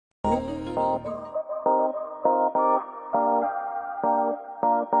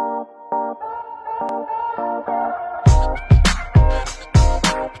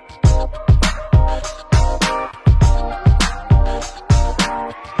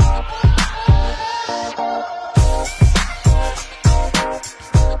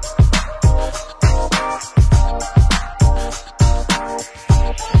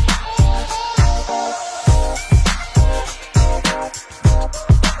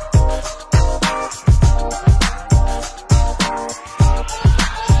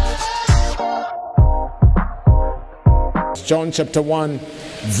John chapter 1,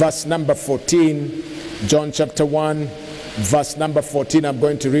 verse number 14. John chapter 1, verse number 14. I'm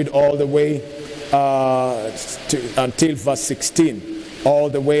going to read all the way until verse 16. All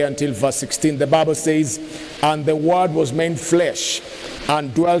the way until verse 16. The Bible says, "And the Word was made flesh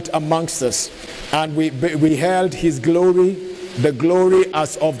and dwelt amongst us, and we beheld his glory, the glory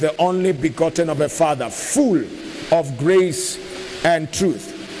as of the only begotten of a Father, full of grace and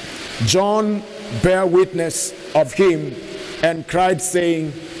truth. John bare witness of him, and cried,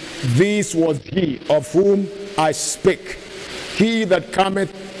 saying, This was he of whom I speak. He that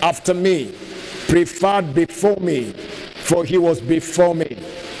cometh after me preferred before me, for he was before me."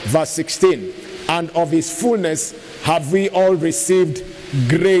 Verse 16. "And of his fullness have we all received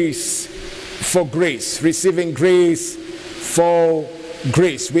grace for grace." Receiving grace for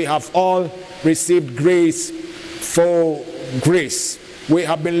grace. We have all received grace for grace. We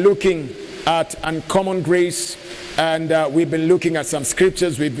have been looking at uncommon grace, and we've been looking at some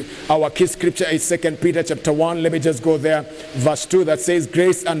scriptures. Our key scripture is 2 Peter chapter 1. Let me just go there. Verse 2 that says,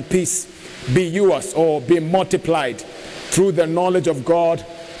 "Grace and peace be yours," or be multiplied, "through the knowledge of God,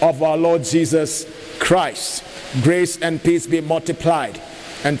 of our Lord Jesus Christ." Grace and peace be multiplied.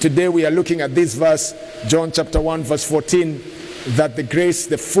 And today we are looking at this verse, John chapter 1 verse 14, that the grace,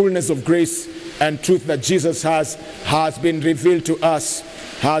 the fullness of grace and truth that Jesus has been revealed to us,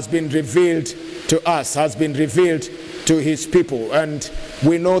 has been revealed to his people. And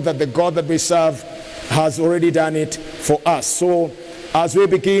we know that the God that we serve has already done it for us. So as we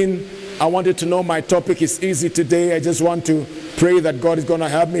begin, I want you to know my topic is easy today. I just want to pray that God is going to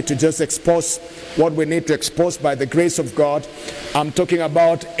help me to just expose what we need to expose by the grace of God. I'm talking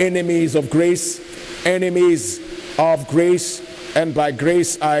about enemies of grace, enemies of grace. And by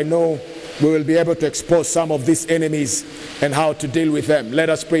grace, I know we will be able to expose some of these enemies and how to deal with them. Let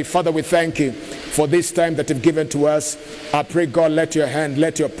us pray. Father, we thank you for this time that you've given to us. I pray, God, let your hand,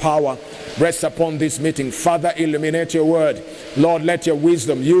 let your power rest upon this meeting. Father, illuminate your word. Lord, let your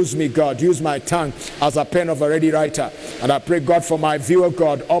wisdom use me, God. Use my tongue as a pen of a ready writer. And I pray, God, for my viewer,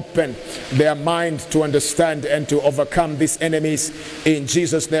 God, open their mind to understand and to overcome these enemies. In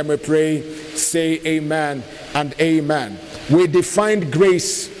Jesus' name we pray. Say amen and amen. We defined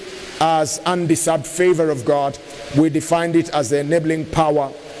grace as undeserved favor of God. We defined it as the enabling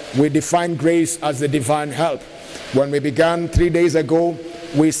power. We defined grace as the divine help. When we began 3 days ago,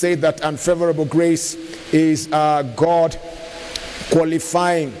 we said that unfavorable grace is God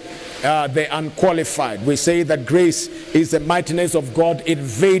qualifying the unqualified. We say that grace is the mightiness of God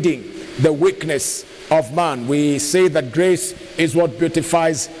invading the weakness of man. We say that grace is what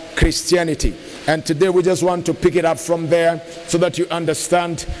beautifies Christianity. And today we just want to pick it up from there so that you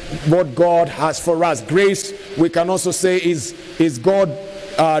understand what God has for us. Grace, we can also say, is God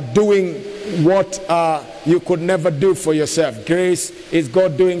doing what you could never do for yourself. Grace is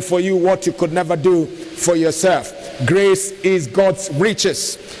God doing for you what you could never do for yourself. Grace is God's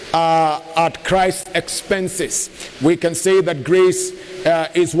riches at Christ's expenses. We can say that grace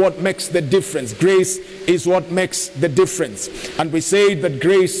is what makes the difference. Grace is what makes the difference. And we say that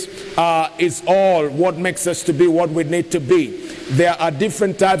grace is all what makes us to be what we need to be. There are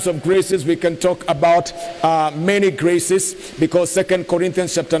different types of graces. We can talk about many graces, because 2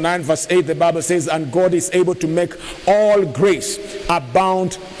 Corinthians chapter 9 verse 8, the Bible says, "And God is able to make all grace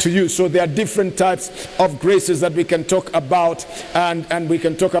abound to you." So there are different types of graces that we can talk about, and we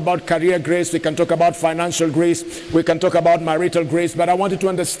can talk about career grace, we can talk about financial grace, we can talk about marital grace. But I want you to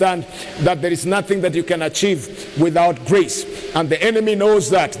understand that there is nothing that you can achieve without grace. And the enemy knows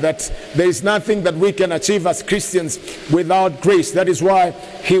that there is nothing that we can achieve as Christians without grace. That is why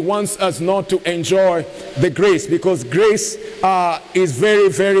he wants us not to enjoy the grace, because grace is very,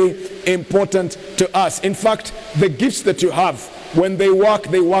 very important to us. In fact, the gifts that you have, when they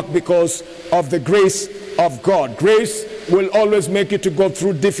work because of the grace of God. Grace will always make you to go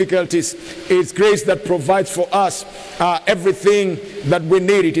through difficulties. It's grace that provides for us everything that we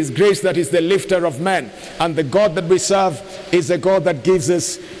need. It is grace that is the lifter of men. And the God that we serve is a God that gives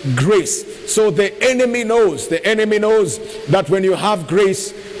us grace. So the enemy knows that when you have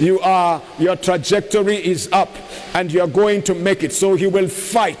grace, your trajectory is up and you're going to make it. So he will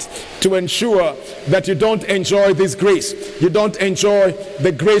fight to ensure that you don't enjoy this grace. You don't enjoy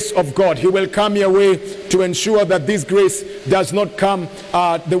the grace of God. He will come your way to ensure that this grace does not come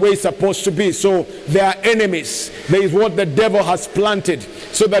the way it's supposed to be. So there are enemies. There is what the devil has planted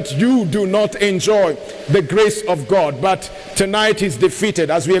so that you do not enjoy the grace of God. But tonight he's defeated.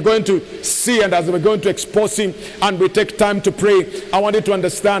 As we are going to see and as we're going to expose him and we take time to pray, I want you to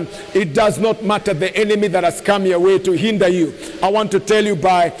understand it does not matter the enemy that has come your way to hinder you. I want to tell you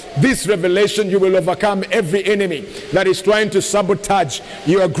by this revelation you will overcome every enemy that is trying to sabotage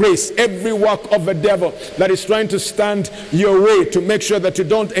your grace, every work of the devil that is trying to stand your way to make sure that you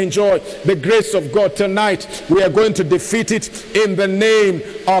don't enjoy the grace of God. Tonight we are going to defeat it in the name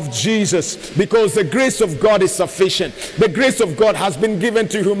of Jesus, because the grace of God is sufficient. The grace of God has been given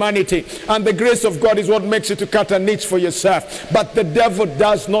to humanity, and the grace of God is what makes you to cut a niche for yourself. But the devil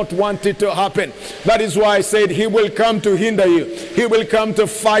does not want it to happen. That is why I said he will come to hinder you. He will come to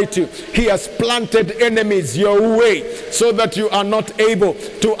fight you. He has planted enemies your way so that you are not able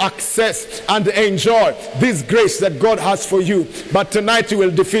to access and enjoy this grace that God has for you. But tonight you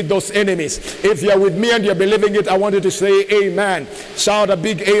will defeat those enemies. If you're with me and you're believing it, I want you to say amen. Shout a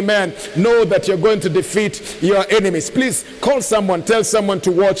big amen. Know that you're going to defeat your enemies. Please call someone, tell someone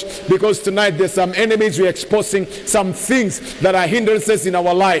to watch, because tonight there's some enemies we're exposing, some things that are hindrances in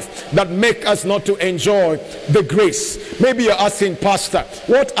our life that make us not to enjoy the grace. Maybe you're asking, Pastor,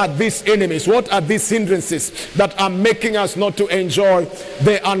 what are these enemies? What are these hindrances that are making us not to enjoy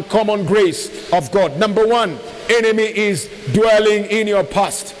the uncommon grace of God? Number one, enemy is dwelling in your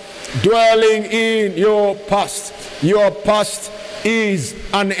past. Dwelling in your past. Your past is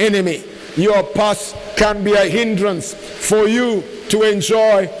an enemy. Your past can be a hindrance for you to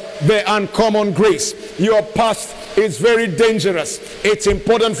enjoy the uncommon grace. Your past is very dangerous. It's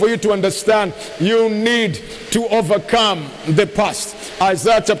important for you to understand you need to overcome the past.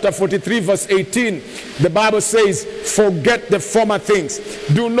 Isaiah chapter 43 verse 18, the Bible says, forget the former things.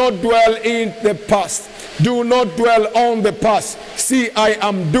 Do not dwell in the past. Do not dwell on the past. See, I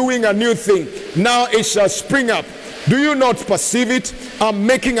am doing a new thing. Now it shall spring up. Do you not perceive it? I'm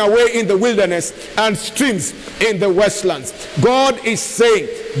making a way in the wilderness and streams in the wastelands. God is saying,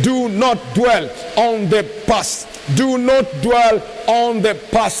 do not dwell on the past. Do not dwell on the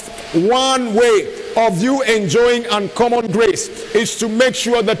past. One way of you enjoying uncommon grace is to make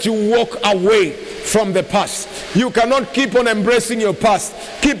sure that you walk away from the past. You cannot keep on embracing your past,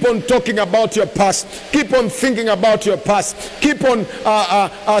 keep on talking about your past, keep on thinking about your past, keep on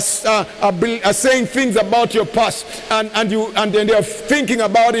saying things about your past, and you're thinking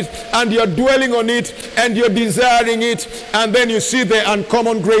about it, and you're dwelling on it, and you're desiring it, and then you see the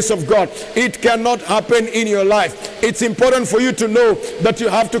uncommon grace of God. It cannot happen in your life. It's important for you to know that you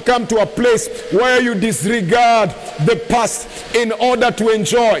have to come to a place where you disregard the past in order to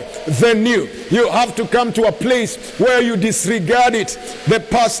enjoy the new. You have to come to a place where you disregard it, the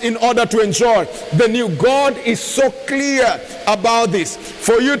past, in order to enjoy the new. God is so clear about this.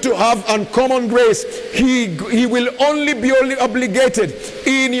 For you to have uncommon grace, He will only be obligated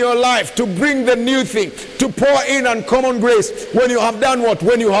in your life to bring the new thing, to pour in uncommon grace when you have done what?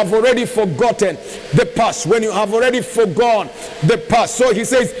 When you have already forgotten the past, when you have already forgone the past. So He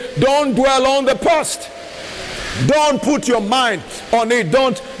says, don't dwell on the past. Don't put your mind on it.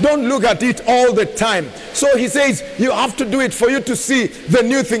 Don't look at it all the time. So He says you have to do it for you to see the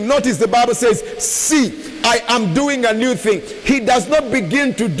new thing. Notice the Bible says, see, I am doing a new thing. He does not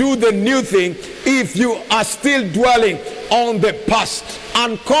begin to do the new thing if you are still dwelling on the past.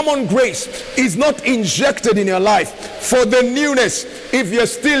 Uncommon grace is not injected in your life for the newness if you're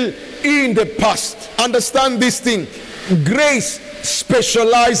still in the past. Understand this thing. Grace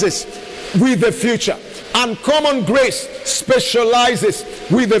specializes with the future. Uncommon grace specializes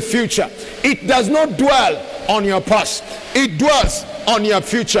with the future. It does not dwell on your past. It dwells on your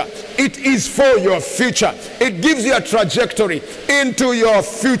future. It is for your future. It gives you a trajectory into your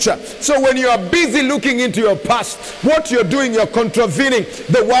future. So when you are busy looking into your past, what you're doing, you're contravening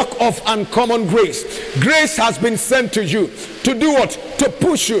the work of uncommon grace. Grace has been sent to you to do what? To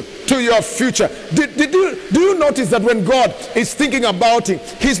push you to your future. Do you notice that when God is thinking about it,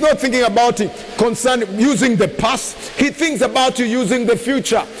 He's not thinking about it concerning using the past. He thinks about you using the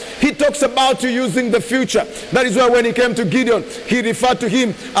future. He talks about you using the future. That is why when He came to Gideon, He referred to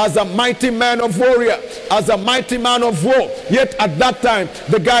him as a mighty man of warrior, as a mighty man of war. Yet at that time,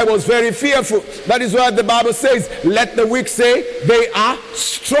 the guy was very fearful. That is why the Bible says, let the weak say they are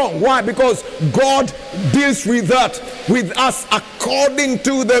strong. Why? Because God deals with that, with us us according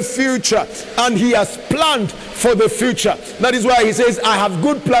to the future, and he has planned for the future. That is why he says, I have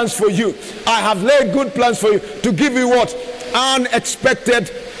good plans for you. I have laid good plans for you to give you what?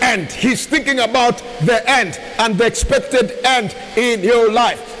 Unexpected end. He's thinking about the end and the expected end in your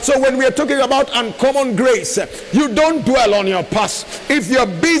life. So when we are talking about uncommon grace, you don't dwell on your past. If you're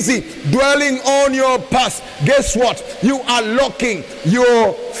busy dwelling on your past, guess what? You are locking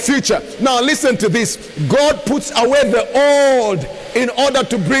your future. Now listen to this. God puts away the old in order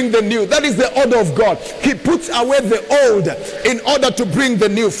to bring the new. That is the order of God. He puts away the old in order to bring the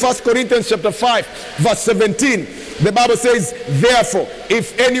new. 1 Corinthians chapter 5 verse 17. The Bible says, therefore,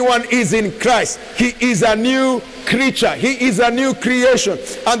 if anyone is in Christ, he is a new creature. He is a new creation.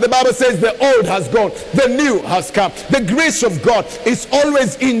 And the Bible says the old has gone, the new has come. The grace of God is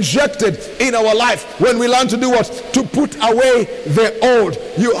always injected in our life when we learn to do what? To put away the old.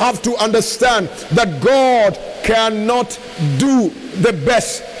 You have to understand that God cannot do the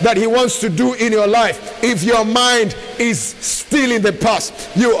best that he wants to do in your life if your mind is still in the past.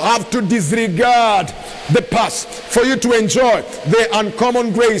 You have to disregard the past for you to enjoy the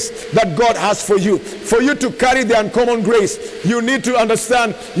uncommon grace that God has for you. For you to carry the uncommon grace, you need to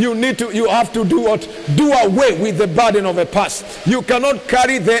understand, you have to do what? Do away with the burden of the past. You cannot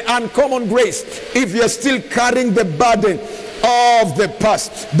carry the uncommon grace if you're still carrying the burden of the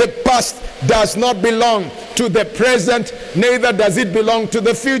past. The past does not belong to the present, neither does it belong to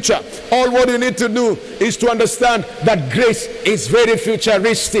the future. All what you need to do is to understand that grace is very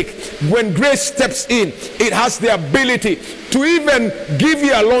futuristic. When grace steps in, it has the ability to even give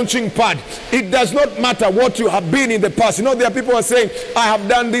you a launching pad. It does not matter what you have been in the past. You know, there are people who are saying, I have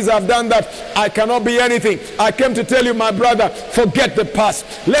done this, I have done that, I cannot be anything. I came to tell you, my brother, forget the past.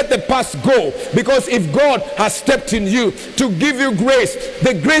 Let the past go. Because if God has stepped in you to give you grace,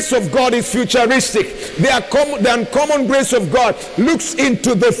 the grace of God is futuristic. The uncommon grace of God looks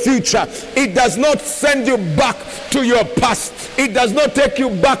into the future. It does not send you back to your past. It does not take you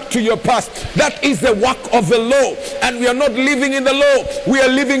back to your past. That is the work of the law. And we are not living in the law. We are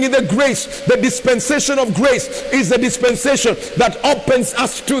living in the grace. The dispensation of grace is the dispensation that opens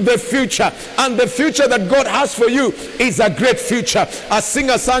us to the future. And the future that God has for you is a great future. A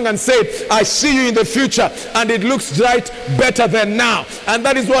singer sang and said, I see you in the future and it looks right better than now. And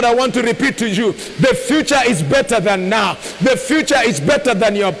that is what I want to repeat to you. The future is better than now. The future is better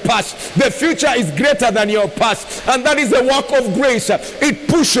than your past. The future is greater than your past. And that is the work of grace. It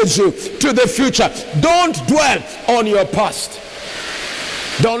pushes you to the future. Don't dwell on your past.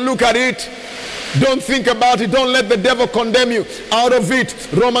 Don't look at it. Don't think about it. Don't let the devil condemn you out of it.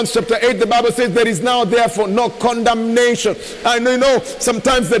 Romans chapter 8, the Bible says there is now therefore no condemnation. And you know,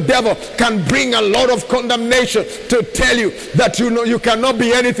 sometimes the devil can bring a lot of condemnation to tell you that you cannot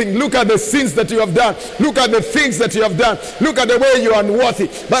be anything. Look at the sins that you have done. Look at the things that you have done. Look at the way you are unworthy.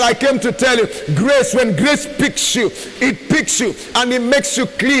 But I came to tell you, grace, when grace picks you, it picks you and it makes you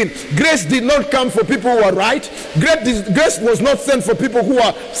clean. Grace did not come for people who are right. Grace was not sent for people who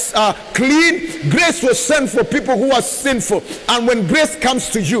are clean. Grace was sent for people who are sinful. And when grace comes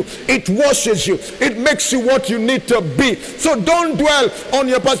to you, it washes you. It makes you what you need to be. So don't dwell on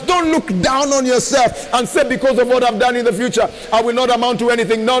your past. Don't look down on yourself and say, because of what I've done in the future, I will not amount to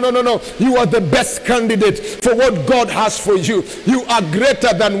anything. No. You are the best candidate for what God has for you. You are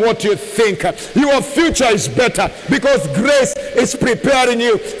greater than what you think. Your future is better because grace is preparing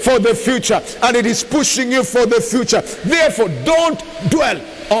you for the future and it is pushing you for the future. Therefore, don't dwell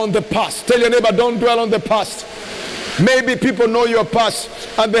on the past. Tell your neighbor, don't dwell on the past. Maybe people know your past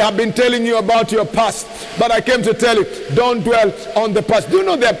and they have been telling you about your past, but I came to tell you, don't dwell on the past. Do you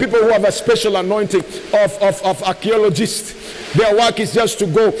know there are people who have a special anointing of archaeologists? Their work is just to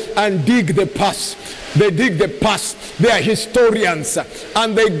go and dig the past. They dig the past. They are historians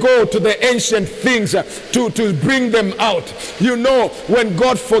and they go to the ancient things to bring them out. You know, when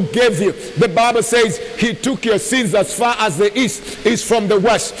God forgave you, the Bible says he took your sins as far as the east is from the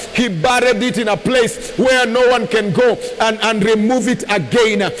west. He buried it in a place where no one can go and remove it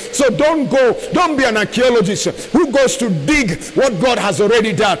again. So don't be an archaeologist who goes to dig what God has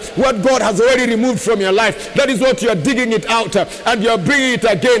already done, what God has already removed from your life. That is what you are digging it out and you are bringing it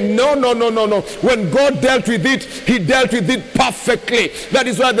again. No. When God dealt with it, he dealt with it perfectly. That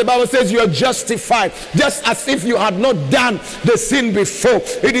is why the Bible says you are justified, just as if you had not done the sin before.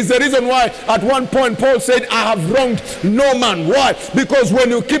 It is the reason why at one point Paul said, I have wronged no man. Why? Because when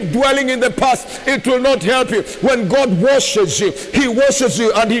you keep dwelling in the past, it will not help you. When God washes you, he washes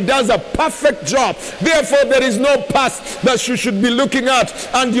you and he does a perfect job. Therefore, there is no past that you should be looking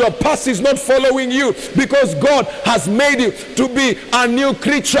at, and your past is not following you, because God has made you to be a new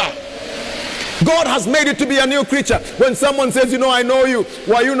creature. God has made it to be a new creature. When someone says, you know, I know you,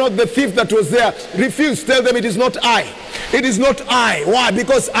 were you not the thief that was there? Refuse. Tell them it is not I. It is not I. Why?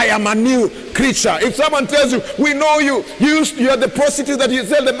 Because I am a new creature. If someone tells you, we know you, you are the prostitute, that you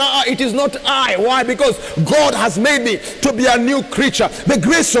tell them, it is not I. Why? Because God has made me to be a new creature. The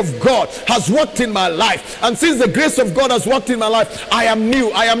grace of God has worked in my life. And since the grace of God has worked in my life, I am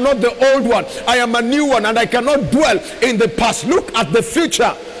new. I am not the old one. I am a new one, and I cannot dwell in the past. Look at the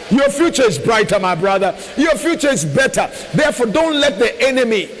future. Your future is brighter, my brother. Your future is better. Therefore, don't let the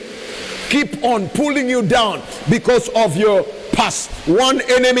enemy keep on pulling you down because of your past. One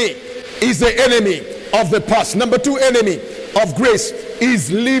enemy is the enemy of the past. Number two enemy of grace is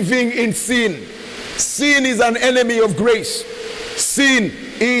living in sin. Sin is an enemy of grace. Sin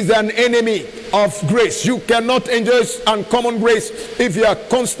is an enemy of grace. You cannot enjoy uncommon grace if you are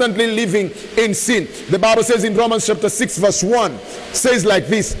constantly living in sin. The Bible says in Romans chapter 6 verse 1, says like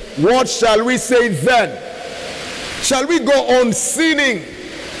this, what shall we say then? Shall we go on sinning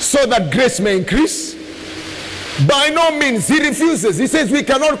so that grace may increase? By no means. He refuses. He says we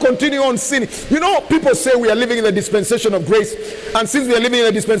cannot continue on sinning. You know, people say we are living in the dispensation of grace, and since we are living in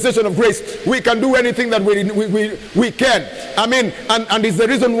the dispensation of grace, we can do anything that we can. I mean, and it's the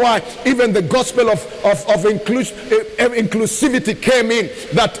reason why even the gospel of inclusivity came in,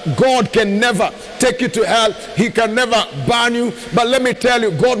 that God can never take you to hell. He can never ban you. But let me tell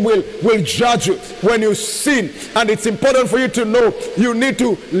you, God will judge you when you sin. And it's important for you to know you need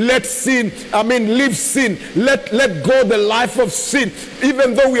to let sin, leave sin. Let go the life of sin.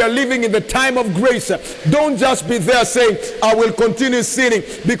 Even though we are living in the time of grace, don't just be there saying, I will continue sinning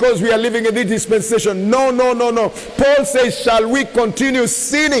because we are living in this dispensation. No. Paul says, shall we continue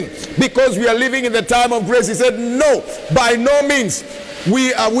sinning because we are living in the time of grace? He said, no, by no means.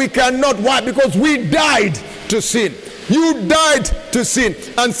 We cannot. Why? Because we died to sin. You died to sin.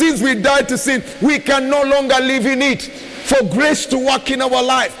 And since we died to sin, we can no longer live in it. For grace to work in our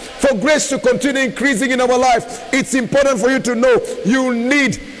life, for grace to continue increasing in our life, it's important for you to know you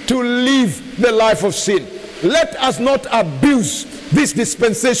need to live the life of sin. Let us not abuse this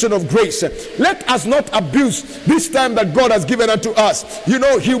dispensation of grace. Let us not abuse this time that God has given unto us. You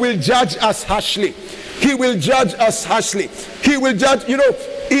know, He will judge us harshly. He will judge us harshly. He will judge, you know,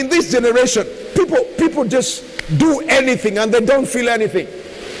 in this generation, people just do anything and they don't feel anything.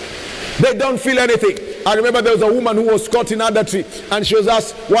 They don't feel anything. I remember there was a woman who was caught in adultery, and she was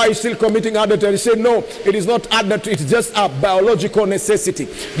asked, why are you still committing adultery? She said, no, it is not adultery, it's just a biological necessity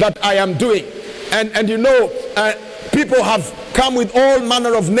that I am doing. And you know, people have come with all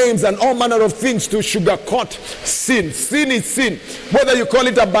manner of names and all manner of things to sugarcoat sin. Sin is sin. Whether you call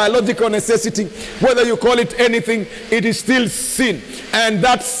it a biological necessity, whether you call it anything, it is still sin. And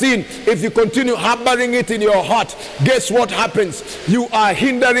that sin, if you continue harboring it in your heart, guess what happens? You are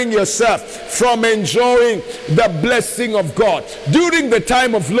hindering yourself from enjoying the blessing of God. During the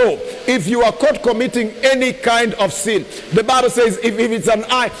time of law, if you are caught committing any kind of sin, the Bible says if it's an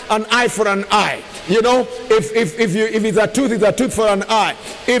eye for an eye. You know, if it's a tooth for an eye.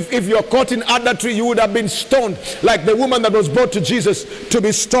 If you're caught in adultery, you would have been stoned, like the woman that was brought to Jesus to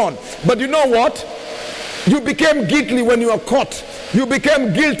be stoned. But you know what? You became guilty when you were caught. You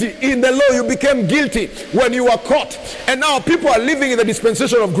became guilty in the law. You became guilty when you were caught. And now people are living in the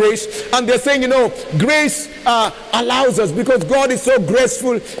dispensation of grace, and they're saying, you know, grace allows us because God is so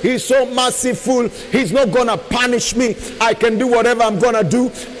graceful. He's so merciful. He's not going to punish me. I can do whatever I'm going to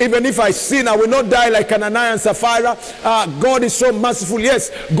do. Even if I sin, I will not die like Ananias and Sapphira. God is so merciful.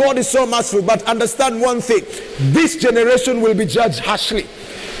 Yes, God is so merciful. But understand one thing. This generation will be judged harshly.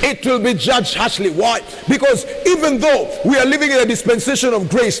 It will be judged harshly. Why? Because even though we are living in a dispensation of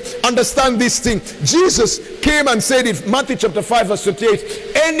grace, understand this thing. Jesus came and said in Matthew chapter 5 verse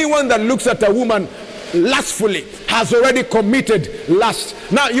 28, anyone that looks at a woman lustfully has already committed lust.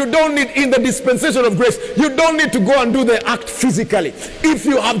 Now you don't need, in the dispensation of grace, you don't need to go and do the act physically. If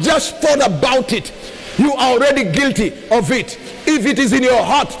you have just thought about it, you are already guilty of it. If it is in your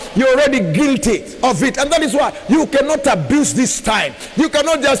heart, you're already guilty of it. And that is why you cannot abuse this time. You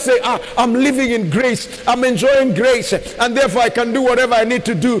cannot just say, I'm living in grace, I'm enjoying grace, and therefore I can do whatever I need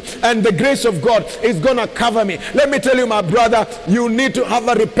to do, and the grace of God is going to cover me. Let me tell you, my brother, you need to have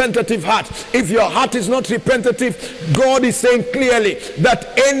a repentative heart. If your heart is not repentative, God is saying clearly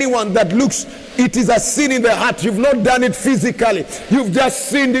that anyone that looks, it is a sin in the heart. You've not done it physically. You've just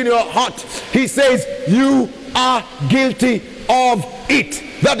sinned in your heart. He says you are guilty of it.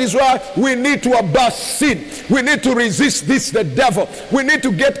 That is why we need to abhor sin. We need to resist the devil. We need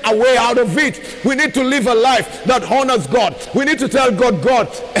to get away out of it. We need to live a life that honors God. We need to tell God, God,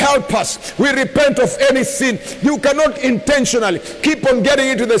 help us. We repent of any sin. You cannot intentionally keep on getting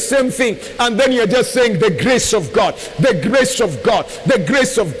into the same thing and then you're just saying the grace of God, the grace of God, the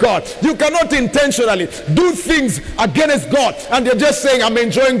grace of God. You cannot intentionally do things against God and you're just saying, I'm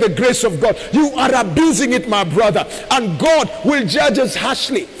enjoying the grace of God. You are abusing it, my brother, and God will judge us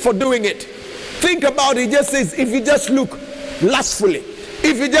harshly for doing it. Think about it. He just says, if you just look lustfully,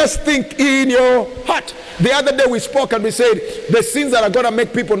 if you just think in your heart. The other day we spoke and we said the sins that are going to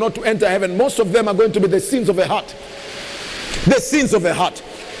make people not to enter heaven, most of them are going to be the sins of the heart. The sins of the heart.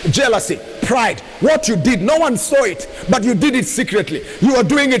 Jealousy, pride, what you did, no one saw it, but you did it secretly. You are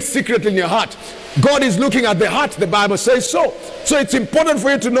doing it secretly in your heart. God is looking at the heart, the Bible says so. So it's important for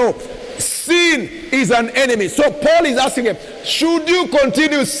you to know sin is an enemy. So Paul is asking him, should you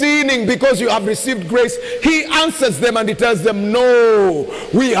continue sinning because you have received grace? He answers them and he tells them, no,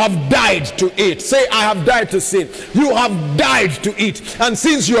 we have died to it. Say, I have died to sin. You have died to it. And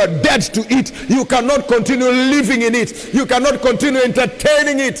since you are dead to it, you cannot continue living in it. You cannot continue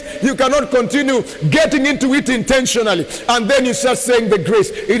entertaining it. You cannot continue getting into it intentionally. And then you start saying the grace.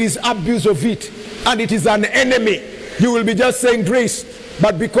 It is abuse of it. And it is an enemy. You will be just saying grace.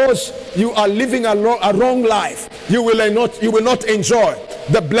 But because you are living a wrong life, you will not enjoy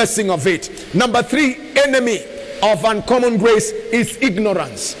the blessing of it. Number 3, enemy of uncommon grace is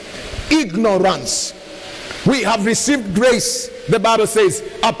ignorance. Ignorance. We have received grace, the Bible says,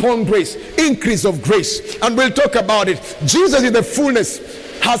 upon grace, increase of grace. And we'll talk about it. Jesus in the fullness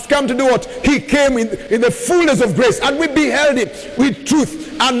has come to do what? He came in the fullness of grace, and we beheld him with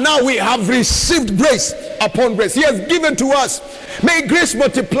truth. And now we have received grace upon grace. He has given to us. May grace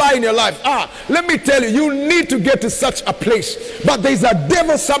multiply in your life. Let me tell you, you need to get to such a place. But there's a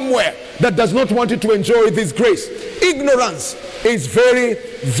devil somewhere that does not want you to enjoy this grace. Ignorance is very,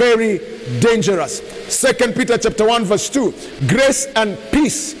 very dangerous. 2 Peter chapter 1 verse 2. Grace and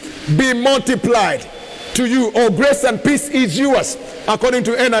peace be multiplied to you, or grace and peace is yours, according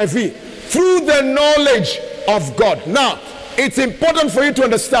to NIV, through the knowledge of God. Now, it's important for you to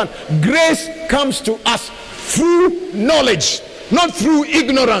understand, grace comes to us through knowledge, not through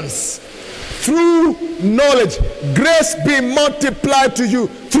ignorance. Through knowledge. Grace be multiplied to you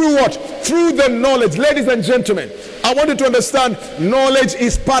through what? Through the knowledge. Ladies and gentlemen, I want you to understand, knowledge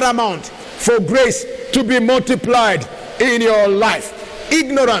is paramount for grace to be multiplied in your life.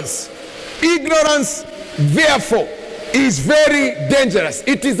 Ignorance, therefore, is very dangerous.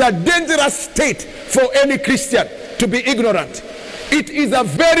 It is a dangerous state for any Christian to be ignorant. It is a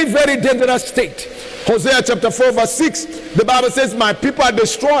very, very dangerous state. Hosea chapter 4 verse 6, the Bible says, my people are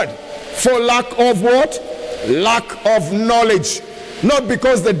destroyed for lack of what? Lack of knowledge. Not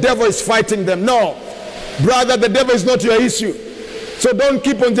because the devil is fighting them. No, brother, the devil is not your issue. So don't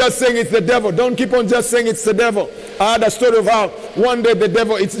keep on just saying it's the devil. Don't keep on just saying it's the devil. I had a story of how one day the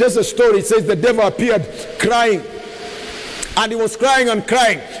devil, it's just a story, it says the devil appeared crying. And he was crying and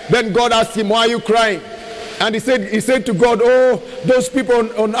crying. Then God asked him, why are you crying? And he said to God, oh, those people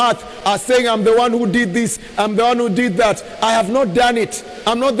on earth are saying I'm the one who did this, I'm the one who did that. I have not done it.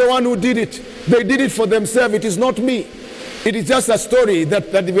 I'm not the one who did it. They did it for themselves. It is not me. It is just a story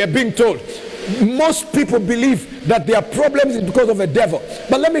that we are being told. Most people believe that their problems is because of the devil.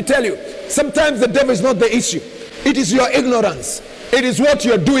 But let me tell you, sometimes the devil is not the issue. It is your ignorance. It is what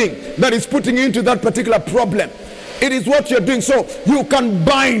you're doing that is putting you into that particular problem. It is what you're doing. So you can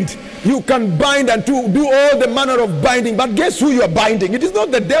bind and to do all the manner of binding. But guess who you're binding? It is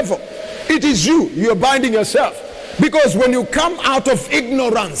not the devil. It is you. You're binding yourself. Because when you come out of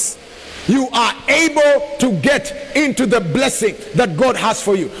ignorance, you are able to get into the blessing that God has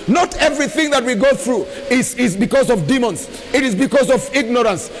for you. Not everything that we go through is because of demons. It is because of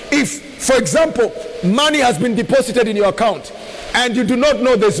ignorance. If, for example, money has been deposited in your account and you do not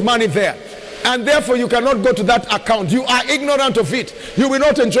know there's money there, and therefore you cannot go to that account, you are ignorant of it, you will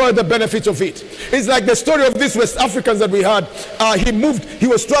not enjoy the benefits of it. It's like the story of these West Africans that we had. He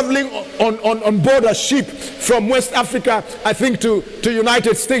was traveling on board a ship from West Africa, I think, to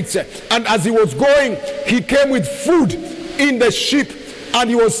United States. And as he was going, he came with food in the ship,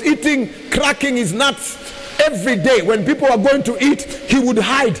 and he was eating, cracking his nuts every day. When people are going to eat, he would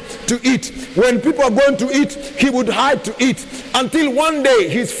hide to eat. When people are going to eat, he would hide to eat. Until one day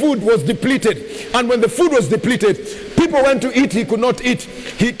his food was depleted. And when the food was depleted, people went to eat, he could not eat.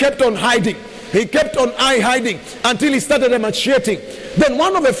 He kept on hiding. He kept on hiding until he started emaciating. Then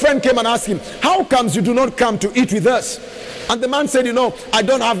one of a friend came and asked him, how comes you do not come to eat with us? And the man said, you know, I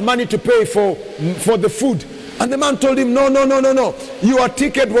don't have money to pay for the food. And the man told him, no. Your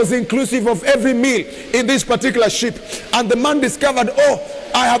ticket was inclusive of every meal in this particular ship. And the man discovered, oh,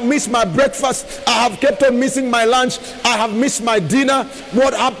 I have missed my breakfast. I have kept on missing my lunch. I have missed my dinner.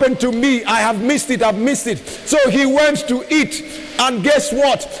 What happened to me? I have missed it. I've missed it. So he went to eat. And guess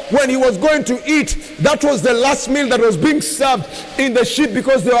what? When he was going to eat, that was the last meal that was being served in the ship,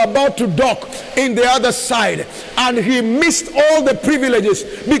 because they were about to dock in the other side. And he missed all the privileges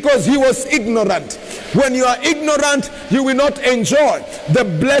because he was ignorant. When you are ignorant, you will not enjoy the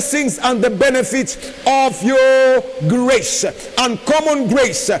blessings and the benefits of your grace. And common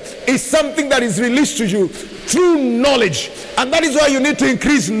grace is something that is released to you through knowledge. And that is why you need to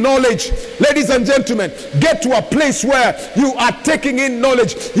increase knowledge. Ladies and gentlemen, get to a place where you are taking in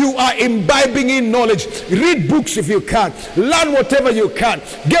knowledge. You are imbibing in knowledge. Read books if you can. Learn whatever you can.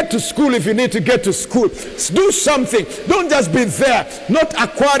 Get to school if you need to get to school. Do something. Don't just be there, not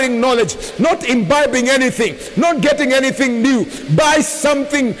acquiring knowledge, not imbibing anything, not getting anything new. Buy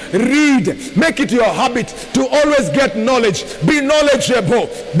something, read. Make it your habit to always get knowledge. Be knowledgeable.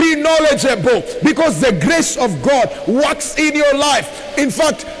 Be knowledgeable, because the grace of God works in your life. In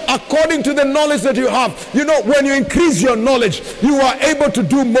fact, according to the knowledge that you have, you know, when you increase your knowledge, you are able to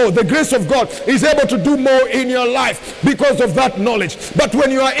do more. The grace of God is able to do more in your life because of that knowledge. But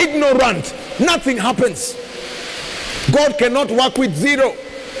when you are ignorant, nothing happens. God cannot work with zero.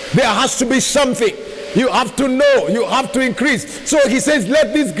 There has to be something. You have to know, you have to increase. So he says,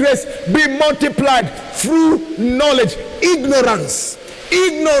 let this grace be multiplied through knowledge. Ignorance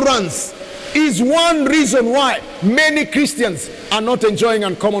is one reason why many Christians are not enjoying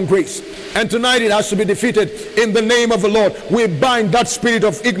uncommon grace. And tonight it has to be defeated in the name of the Lord. We bind that spirit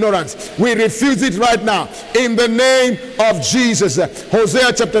of ignorance. We refuse it right now in the name of Jesus.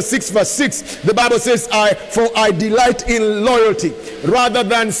 Hosea chapter 6 verse 6, the Bible says, for I delight in loyalty rather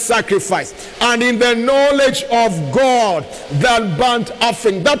than sacrifice, and in the knowledge of God than burnt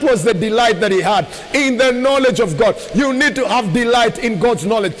offering. That was the delight that he had, in the knowledge of God. You need to have delight in God's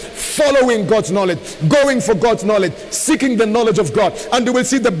knowledge, following God's knowledge, going for God's knowledge, seeking the knowledge of God, and you will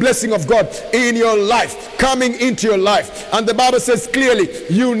see the blessing of God in your life, coming into your life. And the Bible says clearly,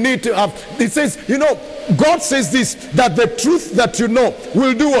 you need to have, it says, you know, God says this, that the truth that you know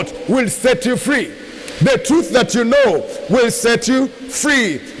will do what? Will set you free. The truth that you know will set you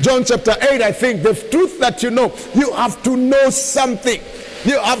free. John chapter 8, I think, the truth that you know, you have to know something.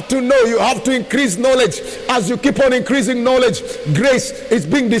 You have to know, you have to increase knowledge. As you keep on increasing knowledge, grace is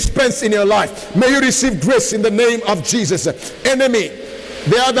being dispensed in your life. May you receive grace in the name of Jesus. Enemy,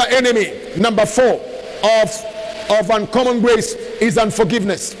 the other enemy, number 4 of uncommon grace is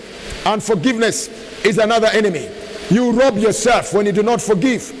unforgiveness. Unforgiveness is another enemy. You rob yourself when you do not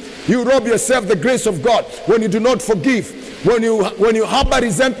forgive. You rob yourself the grace of God when you do not forgive. When you harbor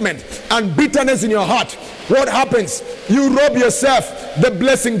resentment and bitterness in your heart, what happens? You rob yourself the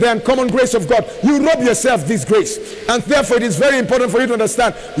blessing, the uncommon grace of God. You rob yourself this grace. And therefore it is very important for you to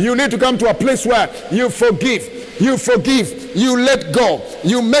understand, you need to come to a place where you forgive. You forgive, you let go,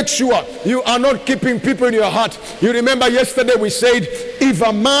 you make sure you are not keeping people in your heart. You remember yesterday we said, if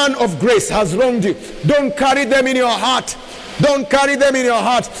a man of grace has wronged you, don't carry them in your heart. Don't carry them in your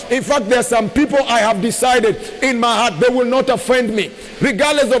heart. In fact, there are some people I have decided in my heart, they will not offend me.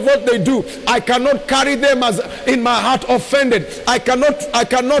 Regardless of what they do, I cannot carry them as in my heart offended. I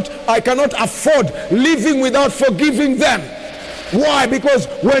cannot afford living without forgiving them. Why? Because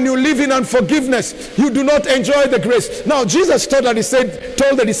when you live in unforgiveness, you do not enjoy the grace. Now, Jesus told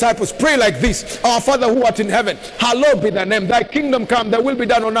the disciples, pray like this: Our Father who art in heaven, hallowed be thy name. Thy kingdom come, thy will be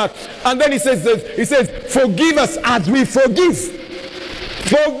done on earth. And then he says, forgive us as we forgive.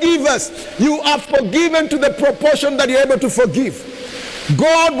 Forgive us. You are forgiven to the proportion that you're able to forgive.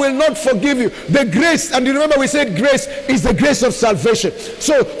 God will not forgive you. The grace, and you remember we said grace is the grace of salvation.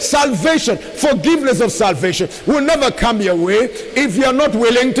 So salvation, forgiveness of salvation will never come your way if you are not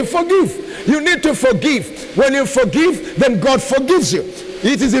willing to forgive. You need to forgive. When you forgive, then God forgives you.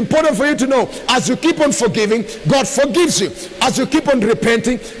 It is important for you to know, as you keep on forgiving, God forgives you. As you keep on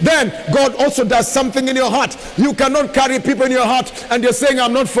repenting, then God also does something in your heart. You cannot carry people in your heart and you're saying,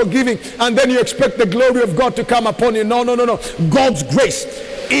 I'm not forgiving, and then you expect the glory of God to come upon you. No. God's grace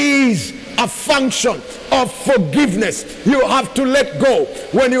is a function of forgiveness. You have to let go.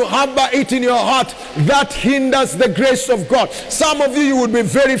 When you harbor it in your heart, that hinders the grace of God. Some of you would be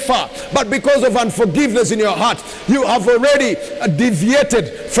very far, but because of unforgiveness in your heart, you have already deviated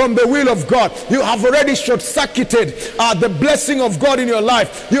from the will of God. You have already short-circuited the blessing of God in your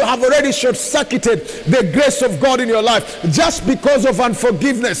life. You have already short-circuited the grace of God in your life just because of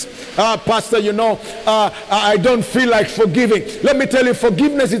unforgiveness. Pastor, I don't feel like forgiving. Let me tell you,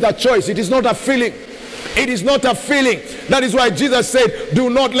 forgiveness is a choice. It is not a feeling. It is not a feeling. That is why Jesus said, do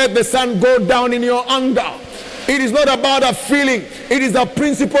not let the sun go down in your anger. It is not about a feeling. It is a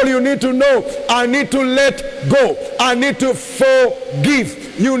principle you need to know. I need to let go. I need to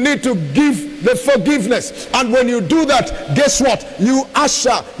forgive. You need to give the forgiveness. And when you do that, guess what? You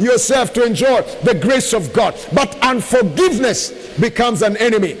usher yourself to enjoy the grace of God. But unforgiveness becomes an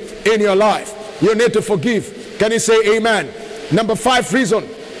enemy in your life. You need to forgive. Can you say amen? Number 5 reason.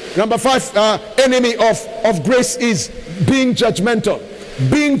 Number 5 enemy of grace is being judgmental.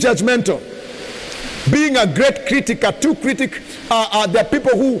 Being judgmental. Being a great critic. There are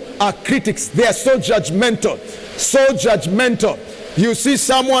people who are critics. They are so judgmental. So judgmental. You see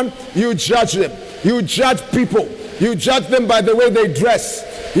someone, you judge them. You judge people. You judge them by the way they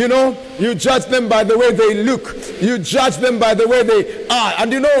dress. You know, you judge them by the way they look. You judge them by the way they are.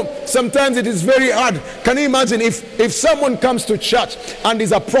 And you know, sometimes it is very hard. Can you imagine if someone comes to church and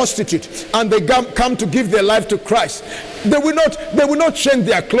is a prostitute and they come to give their life to Christ, they will not change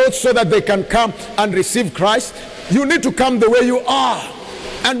their clothes so that they can come and receive Christ. You need to come the way you are.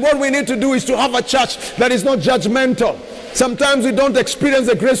 And what we need to do is to have a church that is not judgmental. Sometimes we don't experience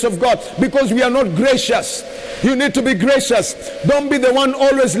the grace of God because we are not gracious. You need to be gracious. Don't be the one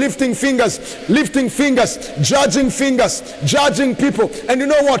always lifting fingers, judging people. And you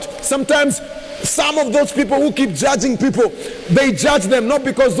know what? Sometimes some of those people who keep judging people, they judge them not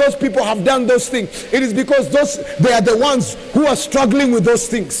because those people have done those things. It is because they are the ones who are struggling with those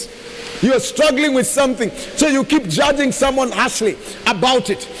things. You are struggling with something, so you keep judging someone harshly about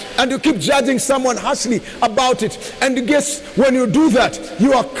it, and you keep judging someone harshly about it. And guess, when you do that,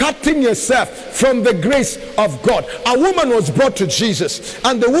 you are cutting yourself from the grace of God. A woman was brought to Jesus,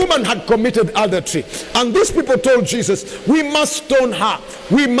 and the woman had committed adultery, and these people told Jesus, we must stone her,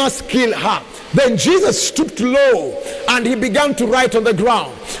 we must kill her. Then Jesus stooped low and he began to write on the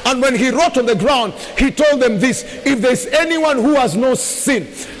ground. And when he wrote on the ground, he told them this: if there's anyone who has no sin,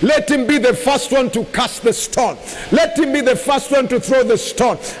 let him be the first one to cast the stone. Let him be the first one to throw the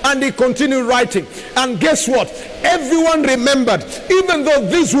stone. And he continued writing. And guess what? Everyone remembered, even though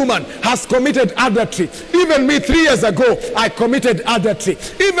this woman has committed adultery, even me 3 years ago, I committed adultery.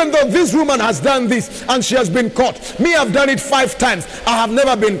 Even though this woman has done this and she has been caught, me, I've done it 5 times, I have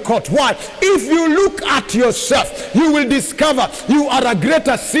never been caught. Why? If you look at yourself, you will discover you are a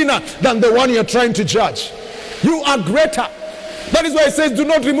greater sinner than the one you're trying to judge. You are greater. That is why it says, do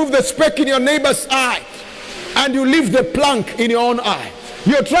not remove the speck in your neighbor's eye, and you leave the plank in your own eye.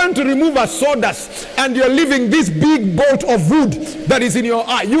 You're trying to remove a sawdust and you're leaving this big bolt of wood that is in your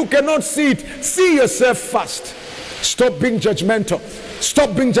eye. You cannot see it. See yourself first. Stop being judgmental.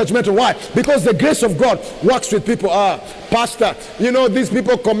 Stop being judgmental. Why? Because the grace of God works with people. Pastor, you know, these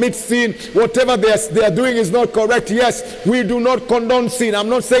people commit sin. Whatever they are doing is not correct. Yes, we do not condone sin. I'm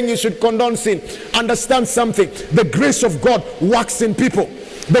not saying you should condone sin. Understand something. The grace of God works in people.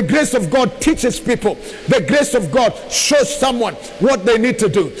 The grace of God teaches people. The grace of God shows someone what they need to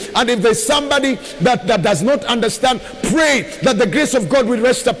do. And if there's somebody that does not understand, pray that the grace of God will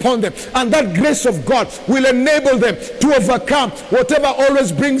rest upon them. And that grace of God will enable them to overcome whatever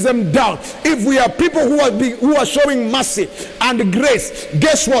always brings them down. If we are people who are showing mercy and grace,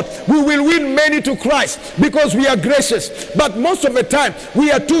 guess what? We will win many to Christ because we are gracious. But most of the time,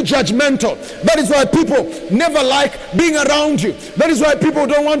 we are too judgmental. That is why people never like being around you. That is why people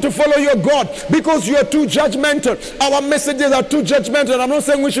don't want to follow your God, because you are too judgmental. Our messages are too judgmental. I'm not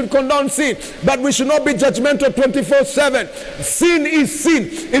saying we should condone sin, but we should not be judgmental 24/7. Sin is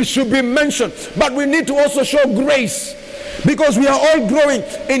sin. It should be mentioned. But we need to also show grace, because we are all growing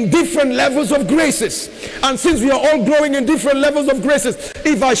in different levels of graces. And since we are all growing in different levels of graces,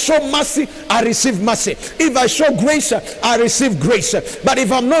 if I show mercy, I receive mercy. If I show grace, I receive grace. But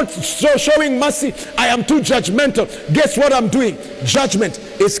if I'm not showing mercy, I am too judgmental. Guess what I'm doing? Judgment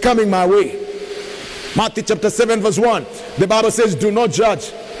is coming my way. Matthew chapter 7 verse 1. The Bible says, do not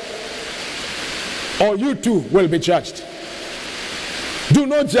judge, or you too will be judged. Do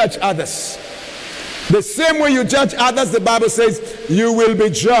not judge others. The same way you judge others, the Bible says, you will be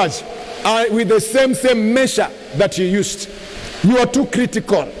judged with the same measure that you used. You are too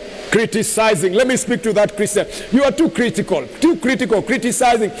critical, criticizing. Let me speak to that Christian. You are too critical,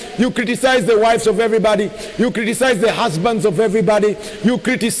 criticizing. You criticize the wives of everybody. You criticize the husbands of everybody. You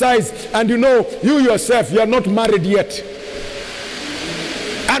criticize, and you know, you yourself, you are not married yet.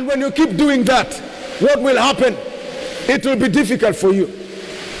 And when you keep doing that, what will happen? It will be difficult for you.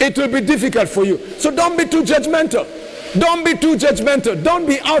 It will be difficult for you. So don't be too judgmental. Don't be too judgmental. Don't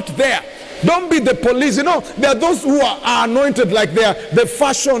be out there. Don't be the police. You know, there are those who are anointed like they are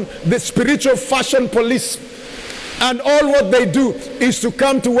the spiritual fashion police. And all what they do is to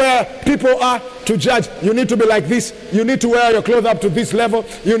come to where people are to judge. You need to be like this. You need to wear your clothes up to this level.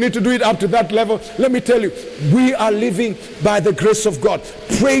 You need to do it up to that level. Let me tell you, we are living by the grace of God.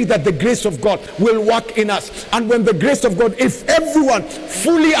 Pray that the grace of God will work in us. And when the grace of God, if everyone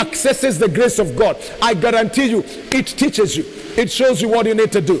fully accesses the grace of God, I guarantee you, it teaches you. It shows you what you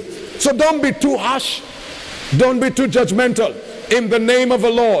need to do. So don't be too harsh. Don't be too judgmental. In the name of the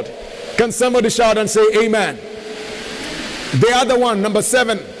Lord. Can somebody shout and say amen? The other one, number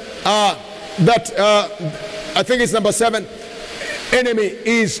 7, I think it's number 7, enemy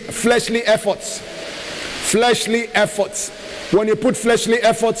is fleshly efforts. Fleshly efforts. When you put fleshly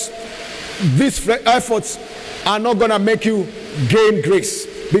efforts, these efforts are not going to make you gain grace.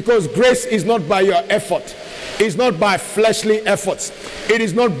 Because grace is not by your effort. It's not by fleshly efforts. It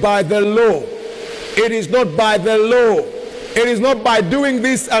is not by the law. It is not by the law. It is not by doing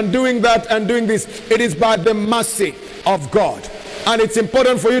this and doing that and doing this. It is by the mercy of God. And it's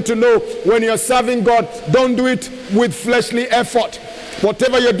important for you to know, when you're serving God, don't do it with fleshly effort.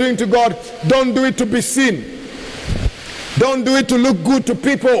 Whatever you're doing to God, don't do it to be seen. Don't do it to look good to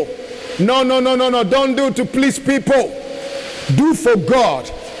people. No. Don't do it to please people. Do for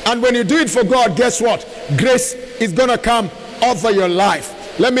God. And when you do it for God, guess what? Grace is going to come over your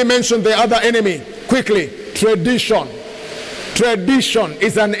life. Let me mention the other enemy quickly. Tradition. Tradition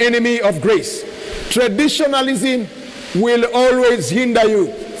is an enemy of grace. Traditionalism will always hinder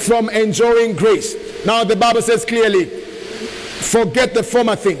you from enjoying grace. Now the Bible says clearly, forget the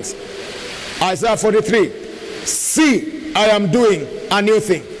former things. Isaiah 43, see, I am doing a new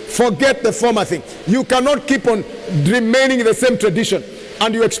thing. Forget the former thing. You cannot keep on remaining in the same tradition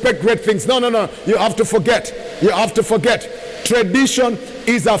and you expect great things. No. You have to forget. You have to forget. Tradition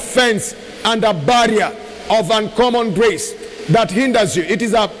is a fence and a barrier of uncommon grace that hinders you. It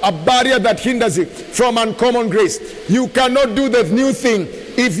is a barrier that hinders you from uncommon grace. You cannot do the new thing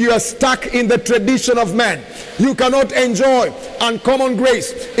if you are stuck in the tradition of man. You cannot enjoy uncommon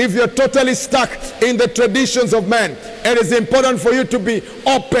grace if you're totally stuck in the traditions of man. It is important for you to be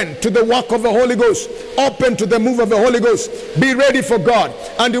open to the work of the Holy Ghost, open to the move of the Holy Ghost. Be ready for God,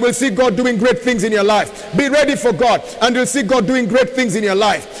 and you will see God doing great things in your life. Be ready for God, and you'll see God doing great things in your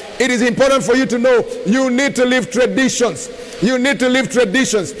life. It is important for you to know you need to live traditions. You need to live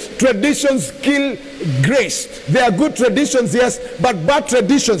traditions. Traditions kill grace. They are good traditions, yes, but bad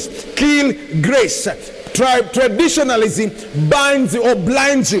traditions kill grace. Traditionalism binds you or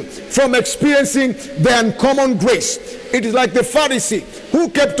blinds you from experiencing the uncommon grace. It is like the Pharisee who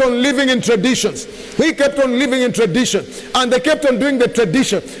kept on living in traditions. He kept on living in tradition, and they kept on doing the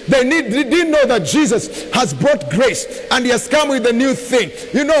tradition. They didn't know that Jesus has brought grace and he has come with a new thing.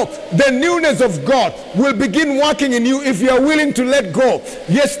 You know, the newness of God will begin working in you if you are willing to let go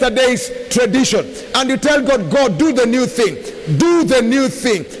yesterday's tradition and you tell God, God, do the new thing. Do the new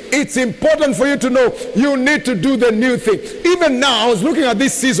thing. It's important for you to know you need to do the new thing. Even now, I was looking at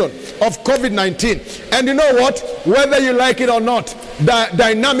this season of COVID-19, and you know what? Whether you like it or not, the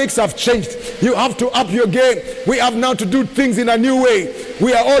dynamics have changed. You have to up your game. We have now to do things in a new way.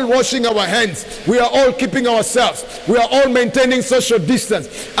 We are all washing our hands. We are all keeping ourselves. We are all maintaining social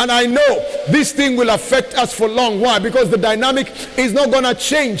distance. And I know this thing will affect us for long. Why? Because the dynamic is not going to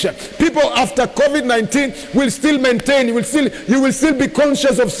change. People after COVID-19 will still maintain. You will still be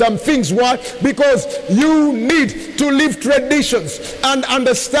conscious of some things. Why? Because you need to live traditions and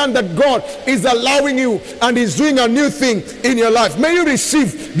understand that God is allowing you and is doing a new thing in your life. May you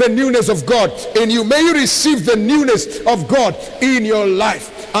receive the newness of God in you. May you receive the newness of God in your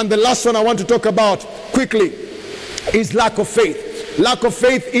life. And the last one I want to talk about quickly is lack of faith. Lack of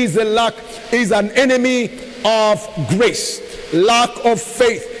faith is an enemy of grace. Lack of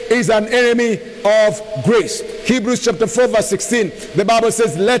faith is an enemy of grace. Hebrews chapter 4 verse 16, the Bible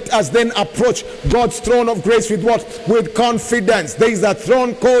says, let us then approach God's throne of grace with what? With confidence. There is a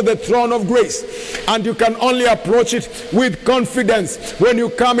throne called the throne of grace, and you can only approach it with confidence when you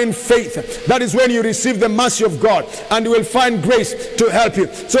come in faith. That is when you receive the mercy of God, and you will find grace to help you.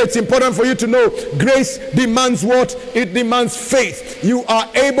 So it's important for you to know grace demands what? It demands faith. You are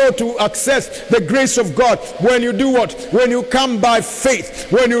able to access the grace of God when you do what? When you come by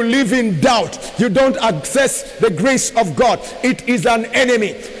faith. When you live in doubt, you don't access the grace of God. It is an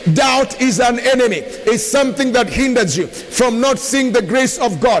enemy. Doubt is an enemy. It's something that hinders you from not seeing the grace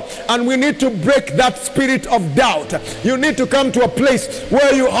of God. And we need to break that spirit of doubt. You need to come to a place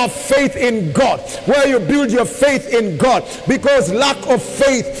where you have faith in God, where you build your faith in God, because lack of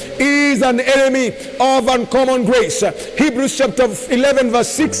faith is an enemy of uncommon grace. Hebrews chapter 11 verse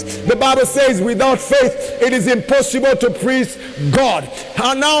 6, the Bible says, without faith it is impossible to please God.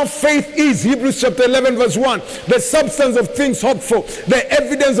 And now faith is, Hebrews chapter 11 verse 1, the substance of things hoped for, the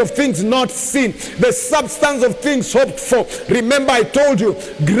evidence of things not seen. The substance of things hoped for. Remember, I told you,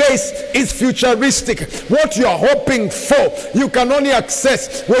 grace is futuristic. What you are hoping for, you can only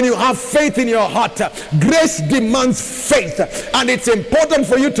access when you have faith in your heart. Grace demands faith, and it's important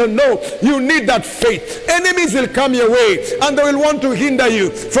for you to know you need that faith. Enemies will come your way, and they will want to hinder you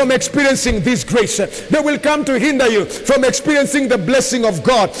from experiencing this grace. They will come to hinder you from experiencing the blessing of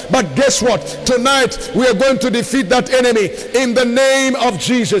God. But guess what? Tonight we are going to defeat that enemy in the name of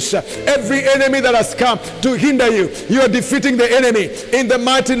Jesus. Every enemy that has come to hinder you, you are defeating the enemy in the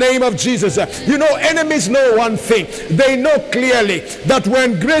mighty name of Jesus. You know, enemies know one thing. They know clearly that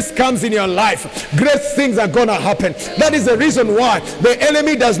when grace comes in your life, great things are going to happen. That is the reason why the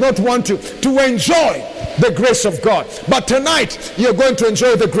enemy does not want you to enjoy the grace of God. But tonight you're going to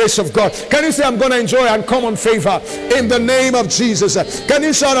enjoy the grace of God. Can you say, I'm going to enjoy uncommon favor in the name of Jesus? Can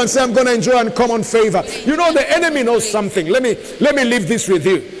you shout and say, I'm going to enjoy uncommon favor? You know, the enemy knows something. Let me leave this with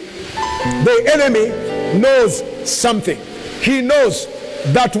you. The enemy knows something. He knows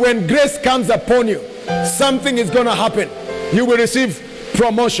that when grace comes upon you, something is going to happen. You will receive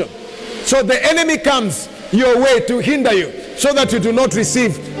promotion. So the enemy comes your way to hinder you so that you do not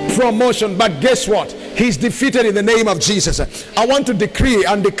receive promotion. But guess what? He's defeated in the name of Jesus. I want to decree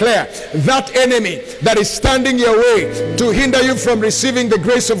and declare that enemy that is standing your way to hinder you from receiving the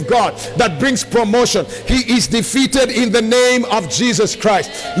grace of God that brings promotion, he is defeated in the name of Jesus Christ.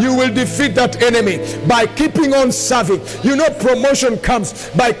 You will defeat that enemy by keeping on serving. You know, promotion comes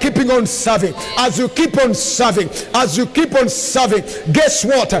by keeping on serving. As you keep on serving, guess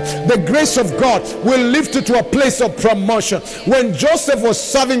what? The grace of God will lift you to a place of promotion. When Joseph was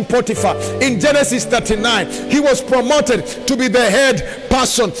serving Potiphar in Genesis 39, he was promoted to be the head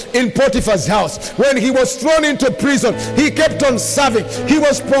person in Potiphar's house. When he was thrown into prison, he kept on serving. He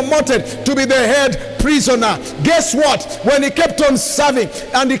was promoted to be the head prisoner. Guess what? When he kept on serving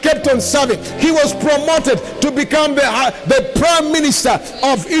and he kept on serving, he was promoted to become the prime minister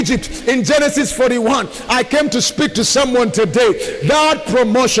of Egypt in Genesis 41. I came to speak to someone today. That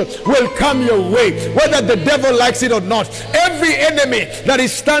promotion will come your way, whether the devil likes it or not. Every enemy that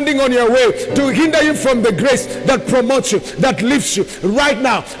is standing on your way to hinder you from the grace that promotes you, that lifts you, right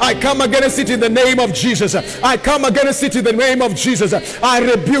now, I come against it in the name of Jesus. I come against it in the name of Jesus. I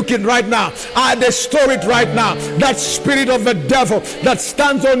rebuke it right now. I destroy it right now. That spirit of the devil that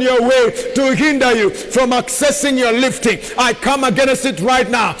stands on your way to hinder you from accessing your lifting, I come against it right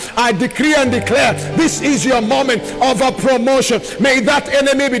now. I decree and declare, this is your moment of a promotion. May that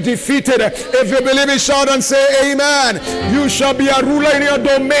enemy be defeated. If you believe it, shout and say amen. You shall be a ruler in your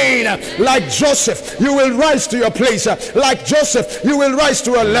domain. Like Joseph, you will rise to your place. Like Joseph, you will rise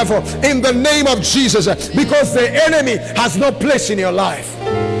to a level in the name of Jesus, because the enemy has no place in your life.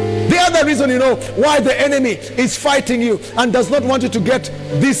 The other reason, you know, why the enemy is fighting you and does not want you to get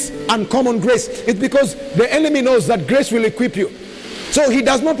this uncommon grace is because the enemy knows that grace will equip you. So he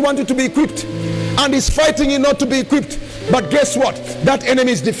does not want you to be equipped, and is fighting you not to be equipped. But guess what? That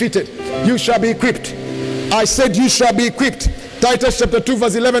enemy is defeated. You shall be equipped. I said you shall be equipped. Titus chapter 2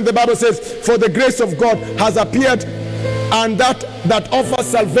 verse 11, the Bible says, for the grace of God has appeared, and that offers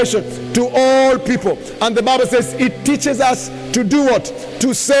salvation to all people. And the Bible says it teaches us to do what?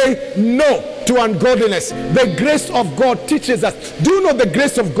 To say no to ungodliness. The grace of God teaches us. Do you know the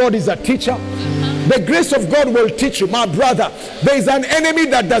grace of God is a teacher? The grace of God will teach you. My brother, there is an enemy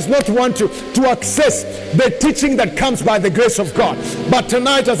that does not want you to access the teaching that comes by the grace of God. But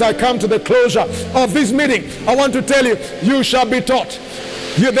tonight, as I come to the closure of this meeting, I want to tell you, you shall be taught.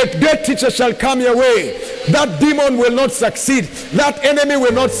 The great teacher shall come your way. That demon will not succeed. That enemy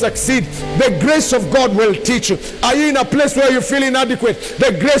will not succeed. The grace of God will teach you. Are you in a place where you feel inadequate?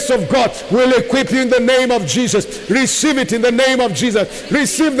 The grace of God will equip you in the name of Jesus. Receive it in the name of Jesus.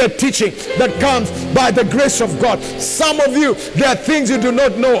 Receive the teaching that comes by the grace of God. Some of you, there are things you do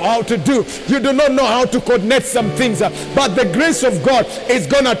not know how to do. You do not know how to coordinate some things. But the grace of God is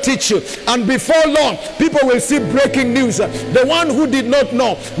going to teach you. And before long, people will see breaking news. The one who did not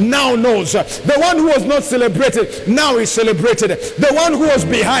know now knows. The one who was not celebrated, now is celebrated. The one who was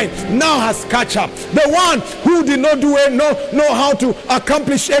behind now has catch up. The one who did not know how to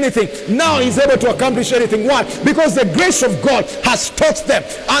accomplish anything, now is able to accomplish anything. Why? Because the grace of God has taught them,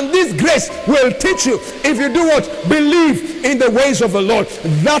 and this grace will teach you. If you do what? Believe in the ways of the Lord.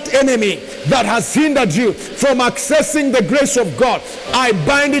 That enemy that has hindered you from accessing the grace of God, I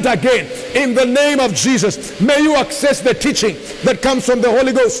bind it again in the name of Jesus. May you access the teaching that comes from the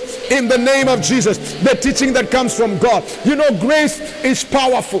Holy Ghost in the name of Jesus. The teaching that comes from God. You know, grace is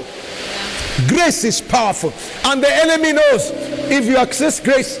powerful. Grace is powerful, and the enemy knows if you access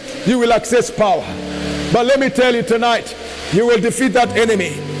grace, you will access power. But let me tell you tonight, you will defeat that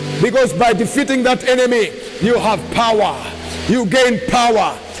enemy, because by defeating that enemy, you have power. You gain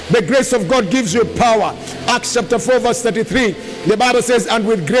power. The grace of God gives you power. Acts chapter 4 verse 33, the Bible says, and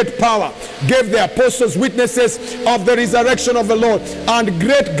with great power gave the apostles witnesses of the resurrection of the Lord, and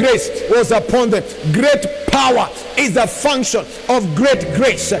great grace was upon them. Great power is a function of great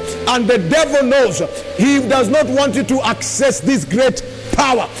grace, and the devil knows he does not want you to access this great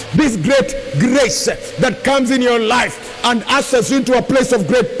power, this great grace that comes in your life and ushers you into a place of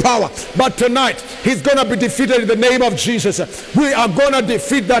great power. But tonight, he's going to be defeated in the name of Jesus. We are going to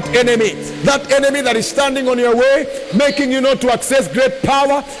defeat that enemy that is standing on your way, making you not to access great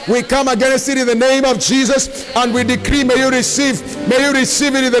power. We come against it in the name of Jesus, and we decree, may you receive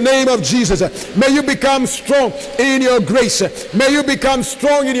it in the name of Jesus. May you become strong in your grace. May you become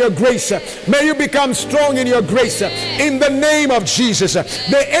strong in your grace. May you become strong in your grace in the name of Jesus.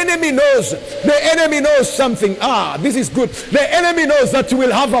 The enemy knows something. This is good. The enemy knows that you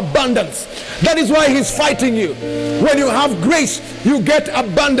will have abundance. That is why he's fighting you. When you have grace, you get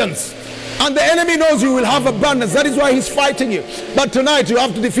abundance. And the enemy knows you will have abundance. That is why he's fighting you. But tonight you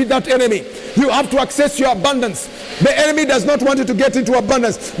have to defeat that enemy. You have to access your abundance. The enemy does not want you to get into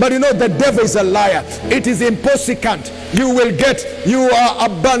abundance. But you know, the devil is a liar. It is impossible. You will get your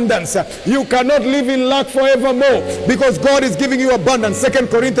abundance. You cannot live in lack forevermore, because God is giving you abundance. 2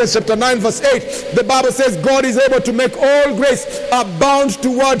 Corinthians chapter 9 verse 8, the Bible says God is able to make all grace abound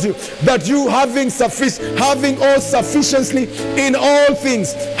toward you, that you having all sufficiency in all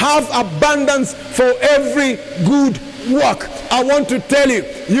things, have abundance for every good work. I want to tell you,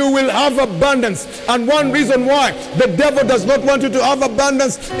 you will have abundance. And one reason why the devil does not want you to have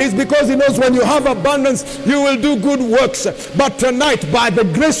abundance is because he knows when you have abundance, you will do good works. But tonight, by the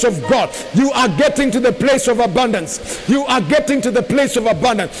grace of God, you are getting to the place of abundance. You are getting to the place of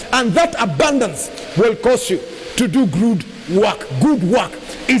abundance. And that abundance will cause you to do good work. Good work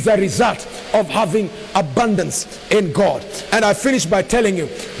is a result of having abundance in God. And I finish by telling you,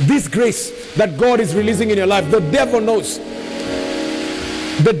 this grace that God is releasing in your life, the devil knows.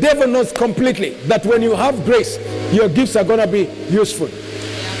 The devil knows completely that when you have grace, your gifts are going to be useful.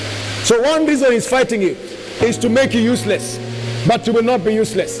 So one reason he's fighting you is to make you useless, but you will not be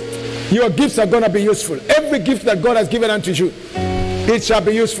useless. Your gifts are going to be useful. Every gift that God has given unto you, it shall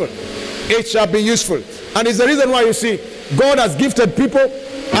be useful. It shall be useful. And it's the reason why you see God has gifted people,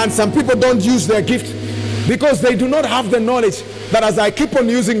 and some people don't use their gift because they do not have the knowledge that as I keep on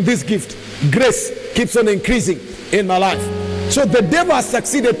using this gift, grace keeps on increasing in my life. So the devil has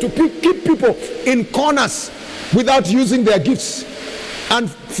succeeded to keep people in corners without using their gifts. And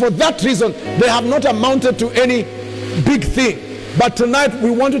for that reason, they have not amounted to any big thing. But tonight,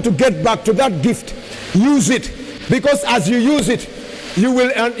 we want you to get back to that gift. Use it. Because as you use it, you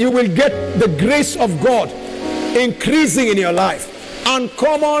will get the grace of God increasing in your life.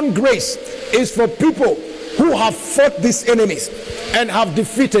 Uncommon grace is for people who have fought these enemies and have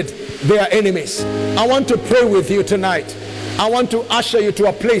defeated their enemies. I want to pray with you tonight. I want to usher you to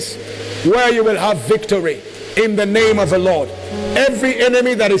a place where you will have victory in the name of the Lord. Every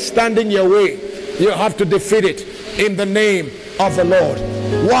enemy that is standing your way, you have to defeat it in the name of the Lord.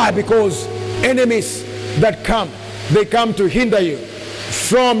 Why? Because enemies that come, they come to hinder you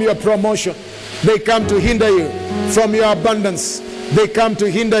from your promotion. They come to hinder you from your abundance. They come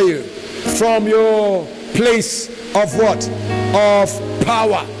to hinder you from your place of what? Of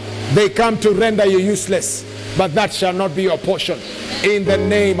power. They come to render you useless. But that shall not be your portion. In the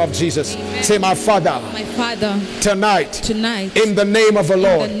name of Jesus. Amen. Say, my Father, tonight, in the name of the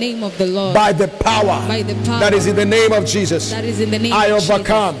Lord, by the power that is in the name of Jesus, I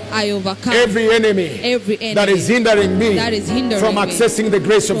overcome every enemy that is hindering me from accessing the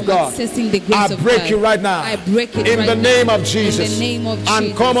grace of God. I break you right now. In the name of Jesus.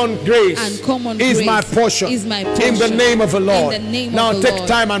 Uncommon grace is my portion. In the name of the Lord. Now take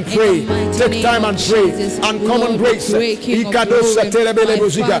time and pray. Take time and pray. uncommon grace is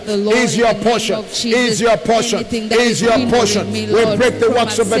your portion. Is your portion. Is your portion. We break the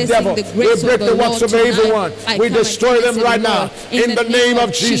works of the devil. We break the works of the evil one. We destroy them right now in the name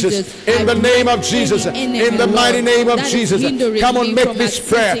of Jesus. In the name of Jesus. In the mighty name of Jesus. Come on, make this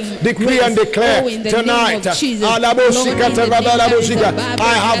prayer. Decree and declare tonight.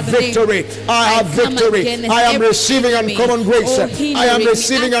 I have victory. I have victory. I am receiving uncommon grace. I am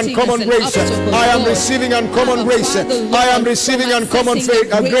receiving uncommon grace. I am receiving uncommon grace. I am receiving uncommon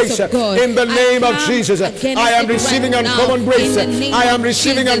grace in the name of Jesus. I am receiving uncommon grace. I am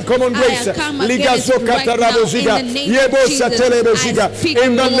receiving uncommon grace. In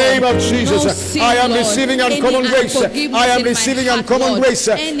the name of Jesus, I am receiving uncommon grace. I am receiving uncommon grace.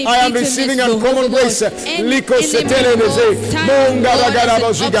 I am receiving uncommon grace. Liko setelebeze, monga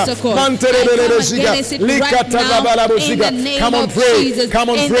bagaraboziga, manterebeleziga, likatagabalaboziga. Come on, pray. Come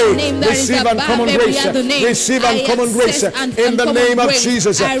on, pray. Receive uncommon grace. Receive uncommon grace in the name of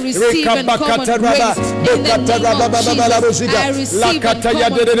Jesus. I receive uncommon grace in the name of Jesus. I receive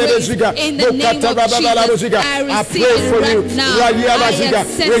uncommon grace in the name of Jesus. I pray for you.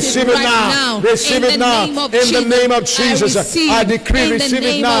 Receive it now. Receive it now in the name of Jesus. I decree, receive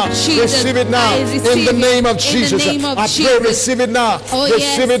it now. Receive it now in the name of Jesus. I pray, receive it now.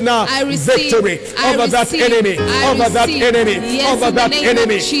 Receive it now. Victory over that enemy. Over that enemy. Over that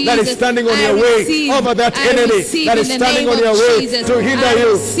enemy that is standing on your way. Over that enemy that is standing on your way to hinder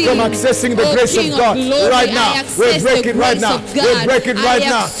you from accessing the grace of God right now. We break it right now. We break it right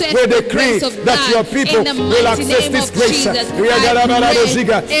now. We decree that your people will access this grace. Let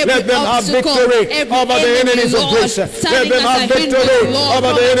them have victory over the enemies of grace. Let them have victory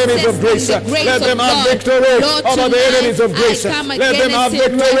over the enemies of grace. Let them have victory over the enemies of grace. Let them have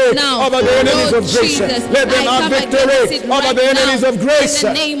victory over the enemies of grace. Let them have victory over the enemies of grace. In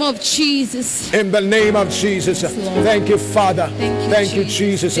the name of Jesus. In the name of Jesus. Thank you, Father. Thank you,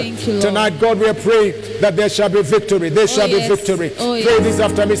 Jesus. Tonight, God, we pray that there shall be victory. There shall be victory. Pray this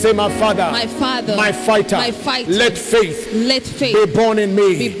after me. Say, my Father, my fighter, let faith be born in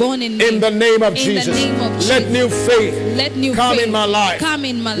me. In the name of Jesus. Let new faith come in my life.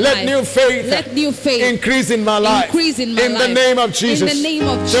 Let new faith increase in my life. In the name of Jesus.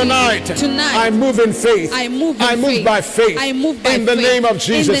 Tonight, I move in faith. I move by faith. In the name of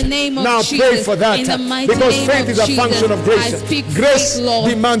Jesus. Now pray for that. Because faith is a function of grace. Grace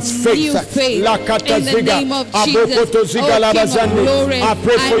demands faith. I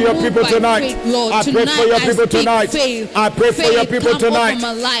pray for your people tonight. I pray for your people tonight. I pray for your people tonight.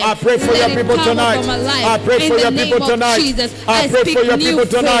 I pray for your people tonight. I pray for your people tonight. I pray for your people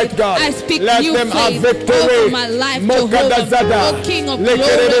tonight, God. Let them have victory.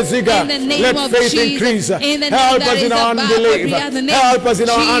 Let faith increase. Help us in our unbelief. Help us in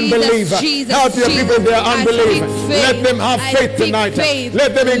our unbelief. Help your people in their unbelief. Let them have faith tonight.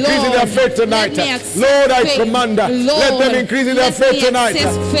 Let them increase in their faith tonight. Lord, I command. Let them increase in their faith tonight.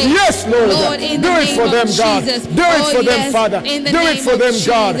 Yes, Lord. Do it for them, God. Do it for them, Father. Do it for them,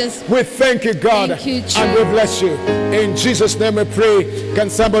 God. We thank you, God. And we bless you. In Jesus' name we pray. Can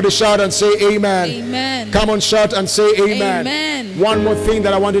somebody shout and say amen? Amen. Come on, shout and say amen. Amen. One more thing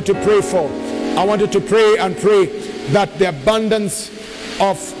that I wanted to pray for. I wanted to pray and pray that the abundance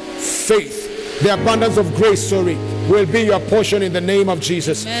of faith, the abundance of grace, will be your portion in the name of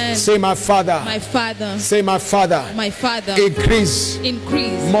Jesus. Amen. Say, my Father. My Father. Say, my Father. My Father. Increase.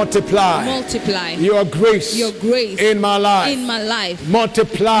 Multiply. Your grace. In my life.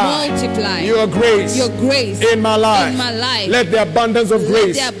 Multiply. Your grace. In my life. Let the abundance of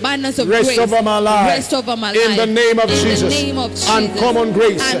grace rest over my life. In the name of Jesus. Uncommon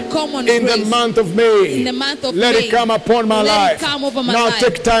grace. In the month of May. Let it come upon my life. Now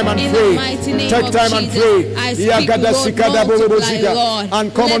take time and pray. Take time and pray. Uncommon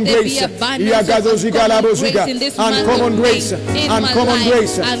grace. Uncommon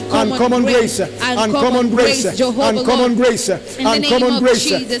grace. Uncommon grace. Uncommon grace. Uncommon grace. Uncommon grace. Uncommon grace.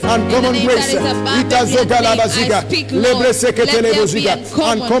 Uncommon grace.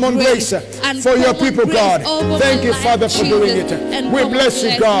 Uncommon grace for your people, God. Thank you, Father, for doing it. We bless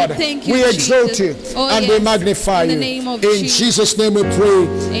you, God. We exalt you and we magnify you. In Jesus' name we pray.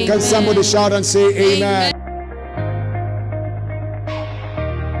 Can somebody shout and say amen?